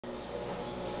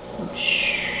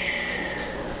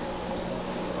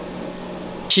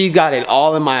She got it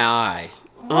all in my eye.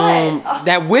 What?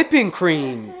 That whipping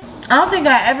cream. I don't think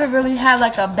I ever really had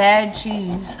like a bad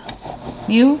cheese.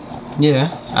 You?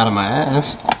 Yeah, out of my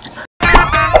ass.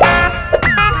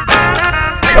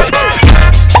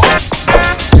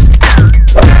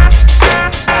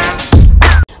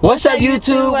 What's up,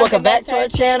 YouTube? Welcome back to our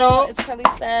channel. It's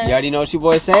Carlisa. You already know it's your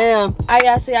boy Sam. Alright,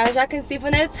 y'all, so as y'all can see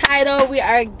from the title, we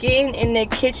are getting in the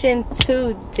kitchen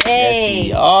today. Yes,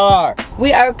 we are.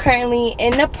 We are currently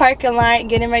in the parking lot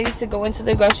getting ready to go into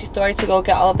the grocery store to go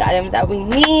get all of the items that we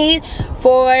need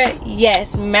for,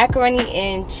 yes, macaroni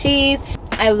and cheese.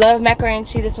 I love macaroni and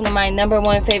cheese. It's one of my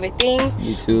 #1 favorite things.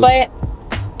 Me too. But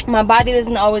my body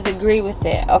doesn't always agree with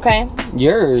it, okay?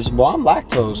 Yours? Well, I'm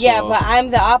lactose. Yeah, so. but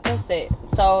I'm the opposite.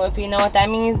 So if you know what that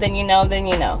means, then you know, then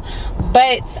you know.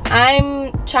 But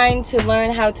I'm trying to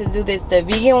learn how to do this the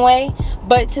vegan way.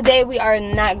 But today we are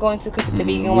not going to cook it the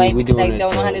vegan way because I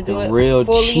don't know how to do it real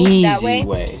fully cheesy that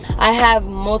way. I have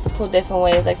multiple different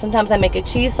ways. Like sometimes I make a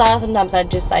cheese sauce. Sometimes I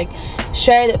just like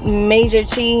shred major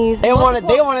cheese. They want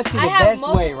to see the best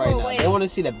way right now. Ways. They want to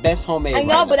see the best homemade. I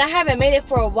know, right but now. I haven't made it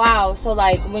for a while. So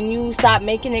like when you stop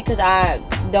making it, because I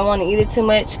don't want to eat it too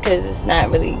much because it's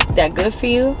not really that good for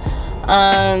you.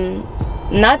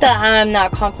 Not that I'm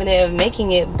not confident of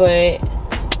making it, but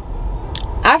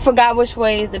I forgot which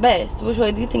way is the best. Which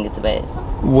way do you think is the best?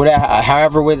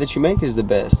 However way that you make is the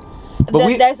best.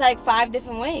 But there's like 5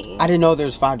 different ways. I didn't know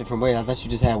there's 5 different ways. I thought you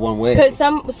just had one way. Because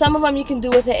some of them you can do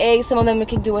with an egg, some of them you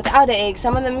can do without an egg,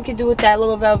 some of them you can do with that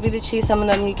little Velveeta cheese, some of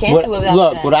them you can't do without that.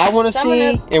 Look, what I want to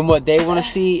see and what they want to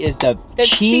see is the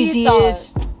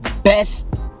cheesiest, best,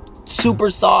 super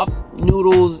soft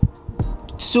noodles,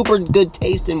 super good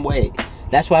tasting way.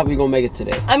 That's why we're gonna make it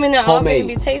today. I mean, they're all gonna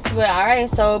be tasty, but alright,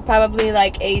 so probably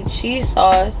like a cheese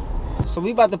sauce. So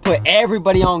we about to put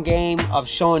everybody on game of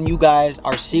showing you guys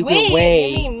our secret way.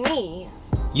 You mean me?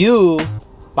 You,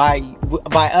 by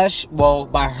us, well,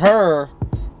 by her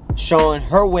showing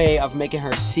her way of making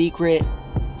her secret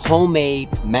homemade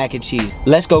mac and cheese.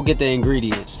 Let's go get the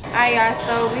ingredients. Alright, y'all,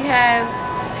 so we have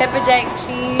pepper jack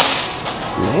cheese.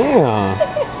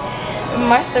 Yeah.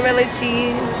 Mozzarella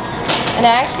cheese. And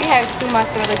I actually have 2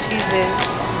 mozzarella cheeses.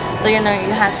 So you know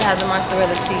you have to have the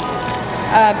mozzarella cheese.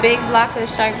 A big block of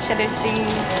sharp cheddar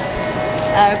cheese.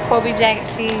 Colby Jack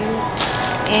cheese.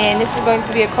 And this is going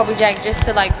to be a Colby Jack just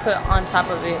to like put on top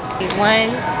of it. 1,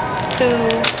 2,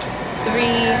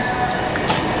 3.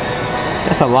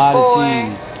 That's a lot 4, of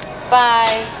cheese.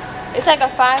 5. It's like a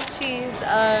 5 cheese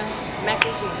mac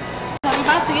and cheese. So we're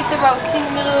about to get the rotini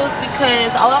noodles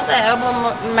because all of the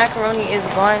elbow macaroni is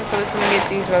gone, so it's gonna get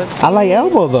these rotini. I like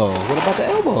elbow though. What about the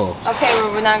elbow? Okay,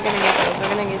 well we're not gonna get those.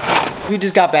 We're gonna get these. We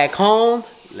just got back home.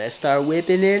 Let's start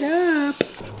whipping it up.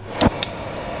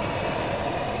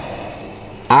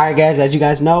 Alright guys, as you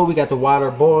guys know, we got the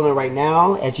water boiling right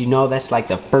now. As you know, that's like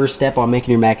the first step on making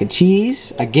your mac and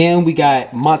cheese. Again, we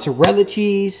got mozzarella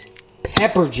cheese,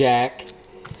 pepper jack,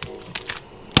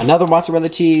 another mozzarella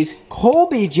cheese,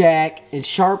 Colby Jack, and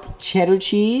sharp cheddar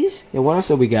cheese. And what else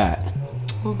have we got?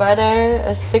 Butter,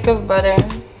 a stick of butter.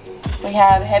 We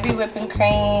have heavy whipping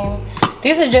cream.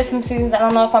 These are just some seasonings. I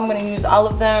don't know if I'm going to use all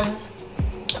of them.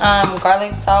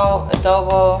 Garlic salt,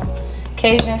 adobo,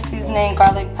 Cajun seasoning,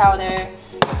 garlic powder,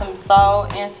 some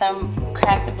salt, and some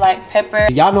cracked black pepper.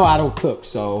 Y'all know I don't cook,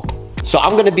 so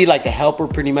I'm going to be like the helper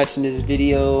pretty much in this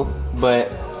video,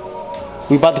 but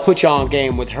we about to put y'all on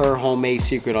game with her homemade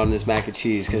secret on this mac and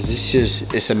cheese because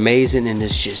it's amazing and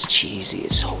it's just cheesy.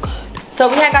 It's so good. So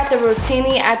we had got the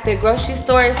rotini at the grocery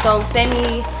store. So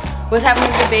Sammy was having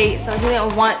a debate, so he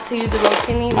didn't want to use the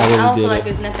rotini. I don't feel like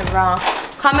there's nothing wrong.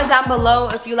 Comment down below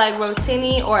if you like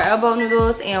rotini or elbow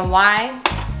noodles and why.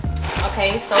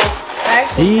 Okay, so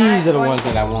actually these are the ones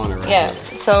that I wanted right now.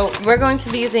 So we're going to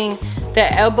be using the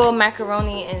elbow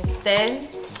macaroni instead.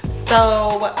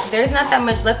 So there's not that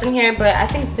much left in here, but I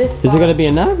think this box, is it gonna be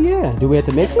enough? Yeah. Do we have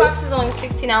to mix it? This box is only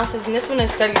 16 ounces and this one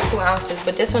is 32 ounces,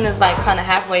 but this one is like kind of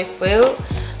halfway filled.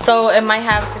 So it might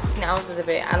have 16 ounces of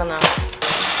it. I don't know.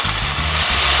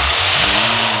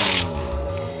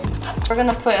 We're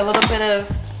gonna put a little bit of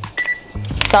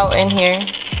salt in here.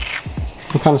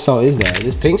 What kind of salt is that? Is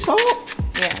this pink salt?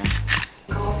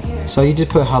 Yeah. So you just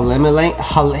put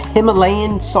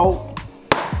Himalayan salt,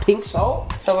 pink salt?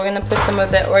 So we're gonna put some of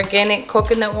the organic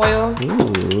coconut oil.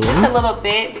 Ooh. Just a little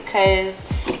bit because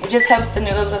it just helps the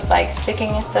noodles with like sticking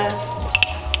and stuff.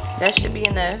 That should be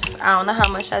enough. I don't know how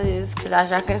much that is because as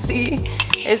y'all can see,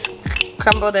 it's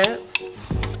crumbled up.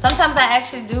 Sometimes I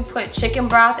actually do put chicken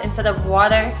broth instead of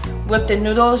water with the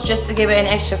noodles just to give it an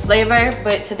extra flavor,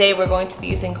 but today we're going to be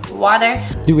using water.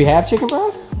 Do we have chicken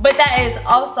broth? But that is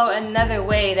also another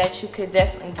way that you could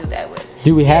definitely do that with.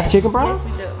 Do we have chicken broth? Yes,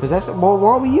 we do. Because that's, well,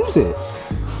 why we use it?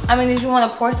 I mean, did you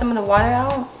want to pour some of the water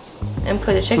out and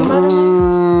put the chicken broth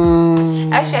in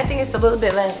there? Actually, I think it's a little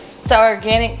bit less. It's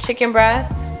organic chicken broth.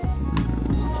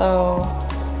 So,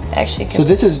 actually. So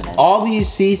this is, all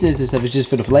these seasonings and stuff is just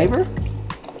for the flavor?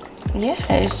 Yeah,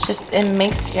 it's just, it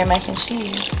makes your mac and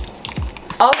cheese.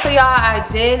 Also, y'all, I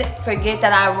did forget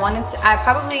that I wanted to, I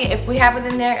probably, if we have it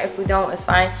in there, if we don't, it's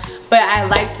fine. But I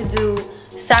like to do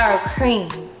sour cream.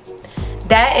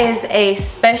 That is a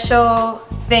special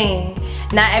thing.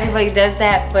 Not everybody does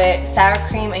that, but sour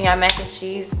cream in your mac and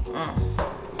cheese.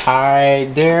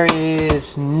 Alright, there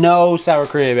is no sour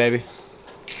cream, baby.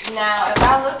 Now, if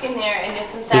I look in there and there's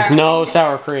some sour cream. There's no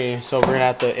sour cream, so we're gonna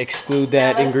have to exclude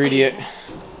that ingredient. See.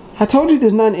 I told you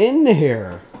there's none in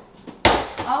there.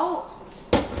 Oh.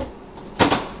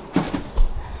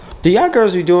 Do y'all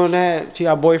girls be doing that to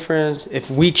y'all boyfriends? If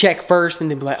we check first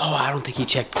and then be like, oh, I don't think he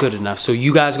checked good enough, so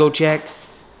you guys go check?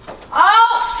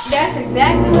 Oh, that's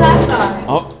exactly what I thought.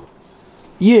 Oh,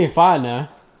 you ain't fine now.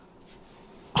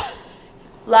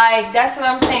 Like, that's what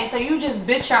I'm saying. So you just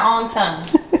bit your own tongue.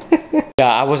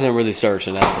 Yeah, I wasn't really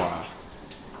searching, that's why.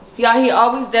 Y'all, he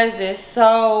always does this.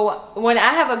 So when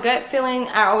I have a gut feeling,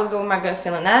 I always go with my gut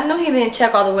feeling. And I knew he didn't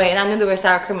check all the way, and I knew there was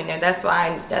sour cream in there. That's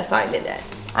why I did that.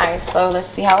 All right, so let's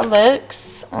see how it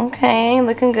looks. Okay,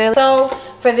 looking good. So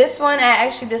for this one, I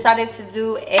actually decided to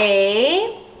do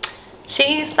a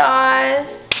cheese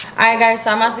sauce. All right, guys,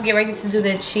 so I'm about to get ready to do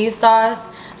the cheese sauce.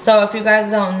 So if you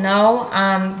guys don't know,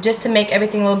 just to make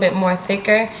everything a little bit more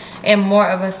thicker and more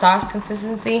of a sauce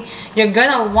consistency, you're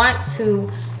gonna want to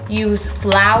use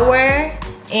flour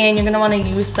and you're gonna want to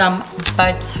use some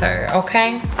butter,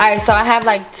 okay? All right, so I have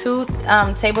like 2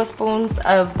 tablespoons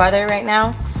of butter right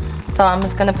now. So I'm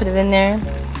just gonna put it in there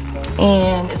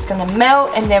and it's gonna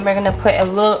melt, and then we're gonna put a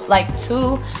little,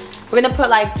 we're gonna put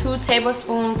like 2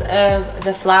 tablespoons of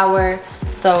the flour.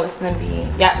 So it's gonna be,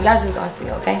 y'all just gonna see,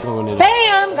 okay?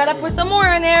 Bam, gotta put some more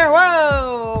in there,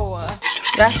 whoa.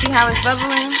 Y'all see how it's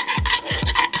bubbling?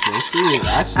 I see it,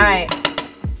 I see it. All right,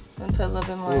 I'm gonna put a little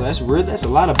bit more. Oh, that's weird, that's a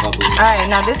lot of bubbling. All right,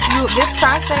 now this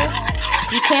process,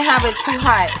 you can't have it too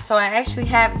hot. So I actually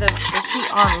have the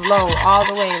heat on low, all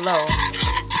the way low.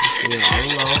 Yeah, on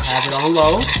low, have it on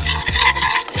low.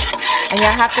 And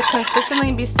y'all have to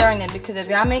consistently be stirring it, because if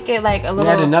y'all make it like a little. You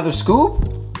had another scoop?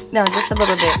 No, just a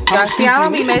little bit. Y'all see, I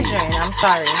don't be measuring. I'm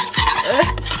sorry.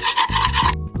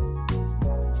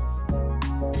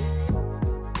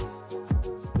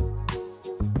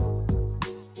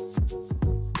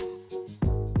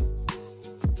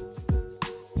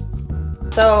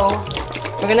 So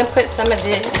we're gonna put some of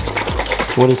this.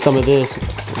 What is some of this?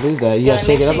 What is that? You gotta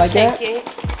shake it up like that? It.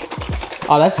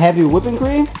 Oh, that's heavy whipping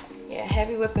cream? Yeah,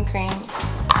 heavy whipping cream.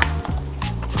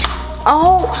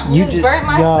 Oh, you just burnt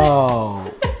myself.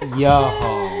 Yo.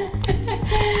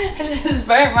 I just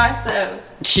burnt myself.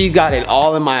 She got it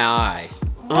all in my eye.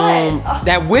 What?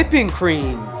 That whipping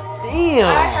cream.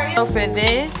 Damn. So for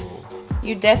this,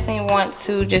 you definitely want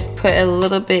to just put a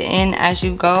little bit in as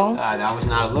you go. That was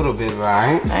not a little bit,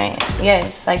 right? Right.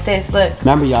 Yes, like this. Look.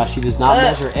 Remember, y'all, she does not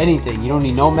measure anything. You don't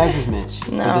need no measurements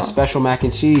for this special mac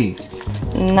and cheese.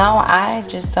 No, I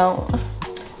just don't.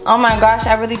 Oh my gosh,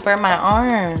 I really burnt my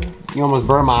arm. You almost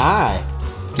burned my eye.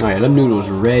 All right, them noodles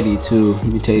are ready too. Let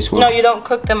me taste one. No, you don't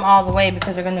cook them all the way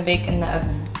because they're gonna bake in the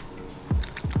oven.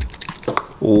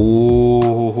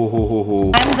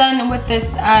 Oh. I'm done with this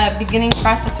beginning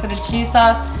process for the cheese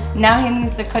sauce. Now he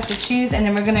needs to cut the cheese, and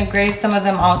then we're gonna grate some of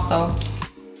them also.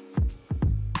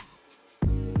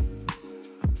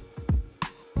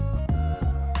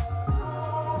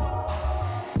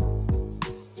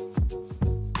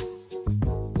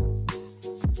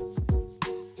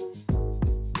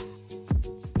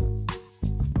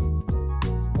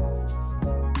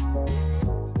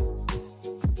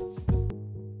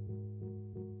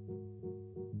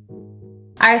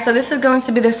 Alright, so this is going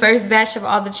to be the first batch of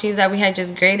all the cheese that we had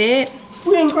just grated.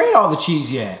 We didn't grate all the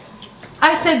cheese yet.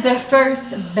 I said the first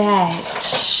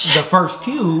batch. The first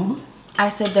cube. I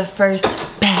said the first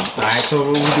batch. Alright,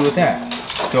 so what do we do with that?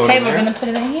 Okay, we're gonna put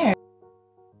it in here.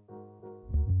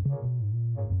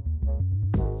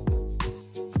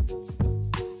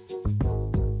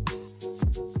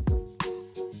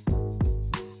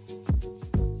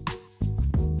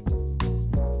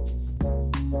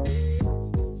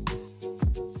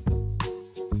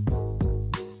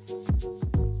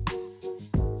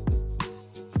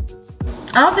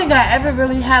 I don't think I ever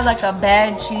really had like a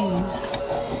bad cheese.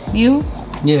 You?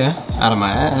 Yeah, out of my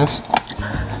ass.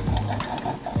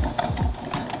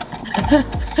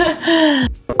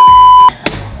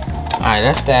 Alright,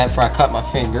 that's that before I cut my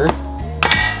finger.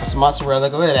 That's mozzarella.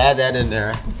 Go ahead and add that in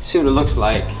there. See what it looks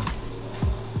like.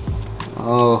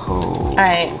 Oh.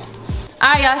 Alright.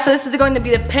 Alright, y'all. So this is going to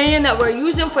be the pan that we're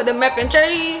using for the mac and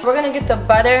cheese. We're gonna get the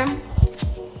butter.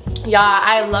 Y'all,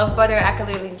 I love butter. I could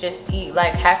literally just eat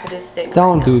like half of this stick.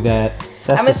 Don't do that.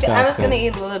 That's disgusting. I'm just gonna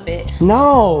eat a little bit.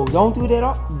 No, don't do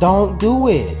that. Don't do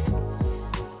it.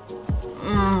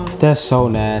 That's so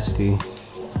nasty.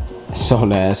 So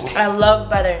nasty. I love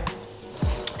butter.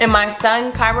 And my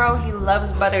son, Cairo, he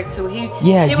loves butter too. You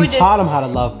taught him how to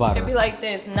love butter. It'd be like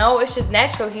this. No, it's just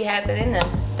natural. He has it in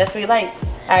him. That's what he likes.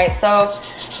 All right, so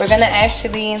we're gonna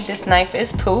actually, this knife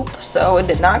is poop, so it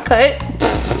did not cut.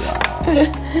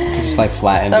 Just like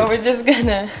flatten So it. we're just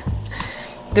gonna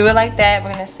do it like that.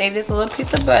 We're gonna save this little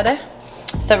piece of butter.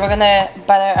 So we're gonna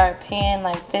butter our pan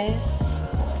like this.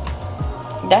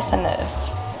 That's enough.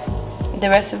 The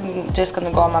rest is just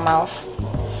gonna go in my mouth.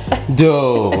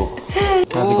 Dude.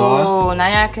 How's it going? Oh, now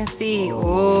y'all can see.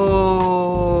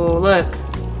 Oh, look.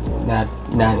 Now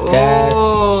that's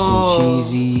some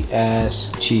cheesy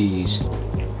ass cheese.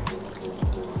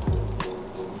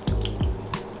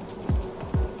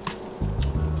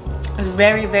 It's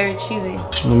very, very cheesy.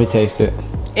 Let me taste it.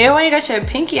 Ew, why you got your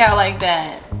pinky out like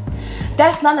that?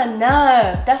 That's not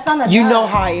enough. That's not enough. You know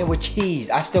how I am with cheese.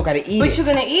 I still gotta eat it. But you're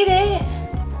gonna eat it.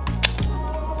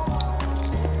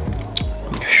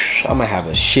 I'm gonna have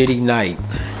a shitty night.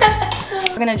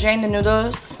 We're gonna drain the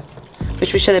noodles,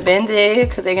 which we should have been did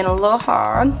because they're getting a little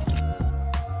hard.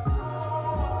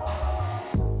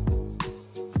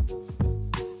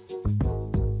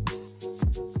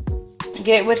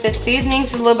 Get with the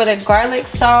seasonings, a little bit of garlic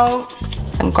salt,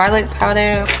 some garlic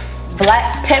powder,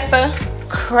 black pepper,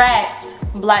 cracked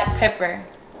black pepper.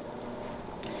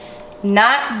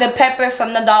 Not the pepper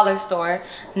from the dollar store,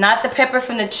 not the pepper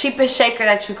from the cheapest shaker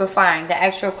that you could find, the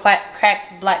actual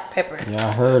cracked black pepper. Yeah,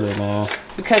 I heard it, man.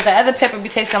 Because the other pepper be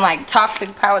tasting like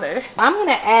toxic powder. I'm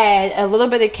gonna add a little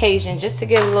bit of Cajun just to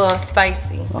get a little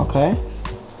spicy. Okay.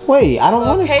 Wait, I don't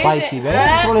want it spicy, man. I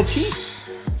just want it cheap.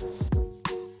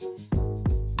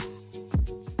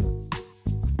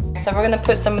 So we're gonna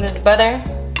put some of this butter.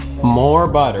 More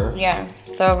butter. Yeah.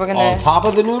 So we're gonna on top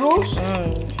of the noodles.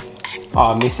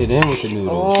 Oh, mix it in with the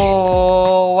noodles.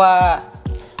 Oh.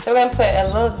 So we're gonna put a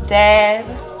little dab.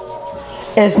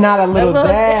 It's not a little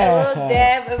dab. A little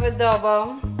dab of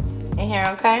adobo in here,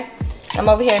 okay? I'm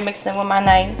over here mixing it with my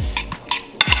knife.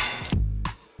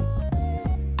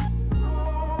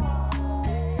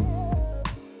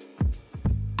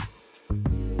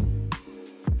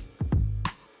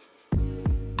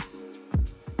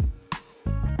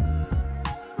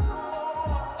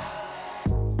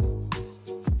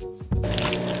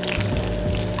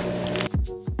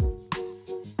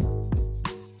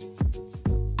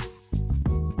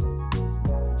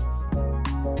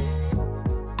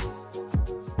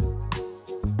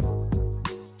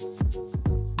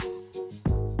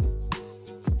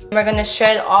 We're gonna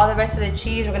shred all the rest of the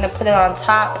cheese. We're gonna put it on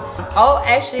top. Oh,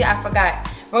 actually, I forgot.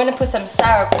 We're gonna put some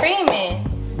sour cream in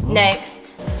next.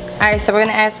 All right, so we're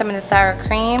gonna add some of the sour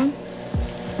cream,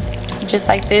 just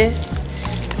like this.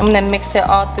 I'm gonna mix it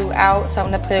all throughout, so I'm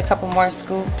gonna put a couple more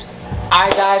scoops. All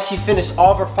right, guys, she finished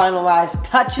all of her finalized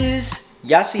touches.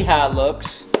 Y'all see how it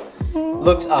looks.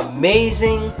 Looks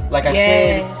amazing. Like I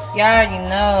said. Yes, y'all already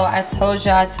know. I told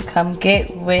y'all to come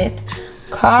get with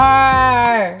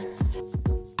Car.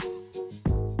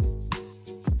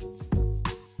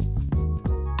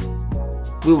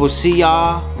 We will see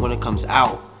y'all when it comes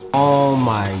out. Oh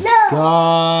my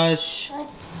gosh.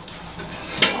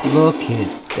 Look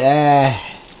at that.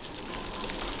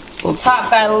 The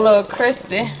top got a little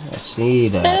crispy. I see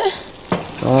that.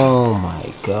 Oh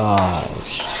my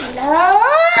gosh. No.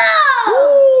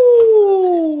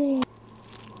 Ooh.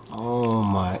 Oh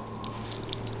my.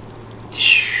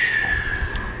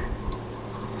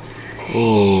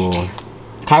 Ooh.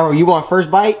 Cairo, you want first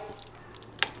bite?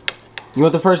 You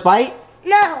want the first bite?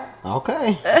 No.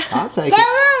 Okay, I'll take There it.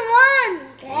 was one.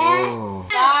 Oh.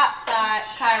 Stop,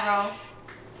 Cairo.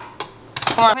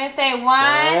 Come on, I'm gonna say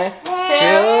one,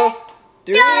 2,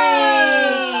 3. 3.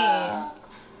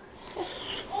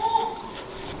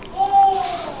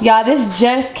 Y'all, this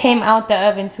just came out the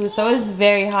oven too, so it's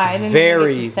very hot. It didn't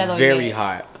even get to settle Very yet.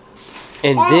 hot.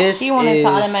 And this He wanted is to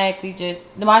automatically just.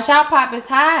 My chop pop is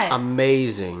hot.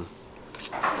 amazing.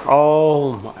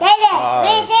 Oh my Dada, god.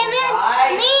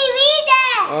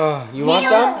 You want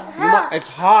some? It's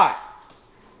hot.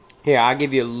 Here, I'll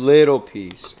give you a little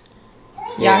piece.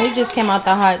 Y'all, he just came out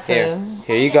the hot too.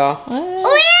 Here you go.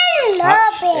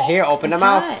 Here, open the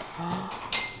mouth.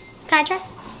 Can I try?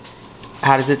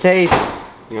 How does it taste?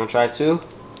 You wanna try it too?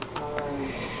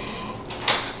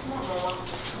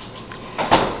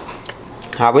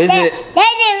 How is it?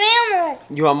 That's the real one.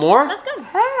 You want more? Let's go.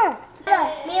 Huh.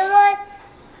 Real one.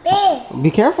 Big.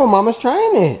 Be careful, Mama's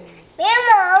trying it. Real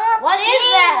one. What is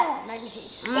that?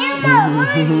 Real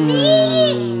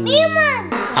one. Real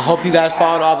one. I hope you guys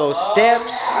followed all those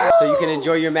steps so you can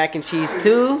enjoy your mac and cheese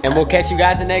too. And we'll catch you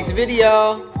guys in the next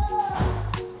video.